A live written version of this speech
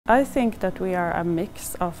I think that we are a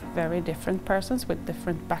mix of very different persons with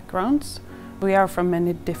different backgrounds. We are from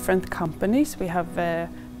many different companies. We have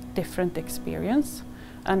different experience,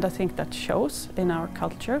 and I think that shows in our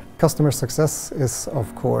culture. Customer success is,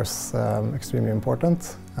 of course, extremely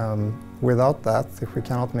important. Without that, if we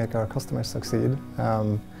cannot make our customers succeed,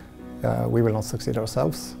 we will not succeed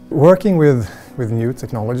ourselves. Working with new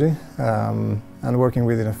technology and working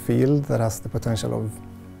within a field that has the potential of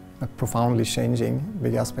profoundly changing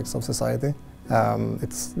big aspects of society,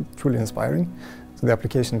 it's truly inspiring. So the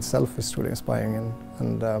application itself is truly inspiring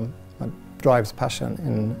and drives passion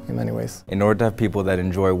in many ways. In order to have people that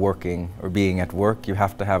enjoy working or being at work, you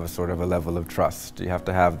have to have a sort of a level of trust. You have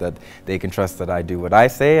to have that they can trust that I do what I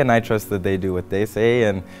say, and I trust that they do what they say,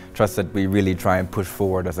 and trust that we really try and push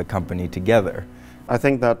forward as a company together. I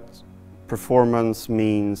think that performance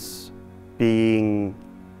means being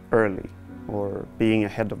early or being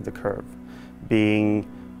ahead of the curve, being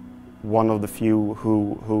one of the few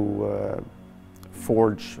who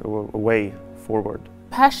forge a way forward.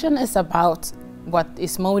 Passion is about what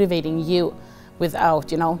is motivating you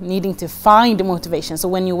without, needing to find the motivation. So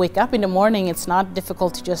when you wake up in the morning, it's not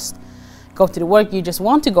difficult to just go to the work, you just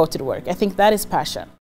want to go to the work. I think that is passion.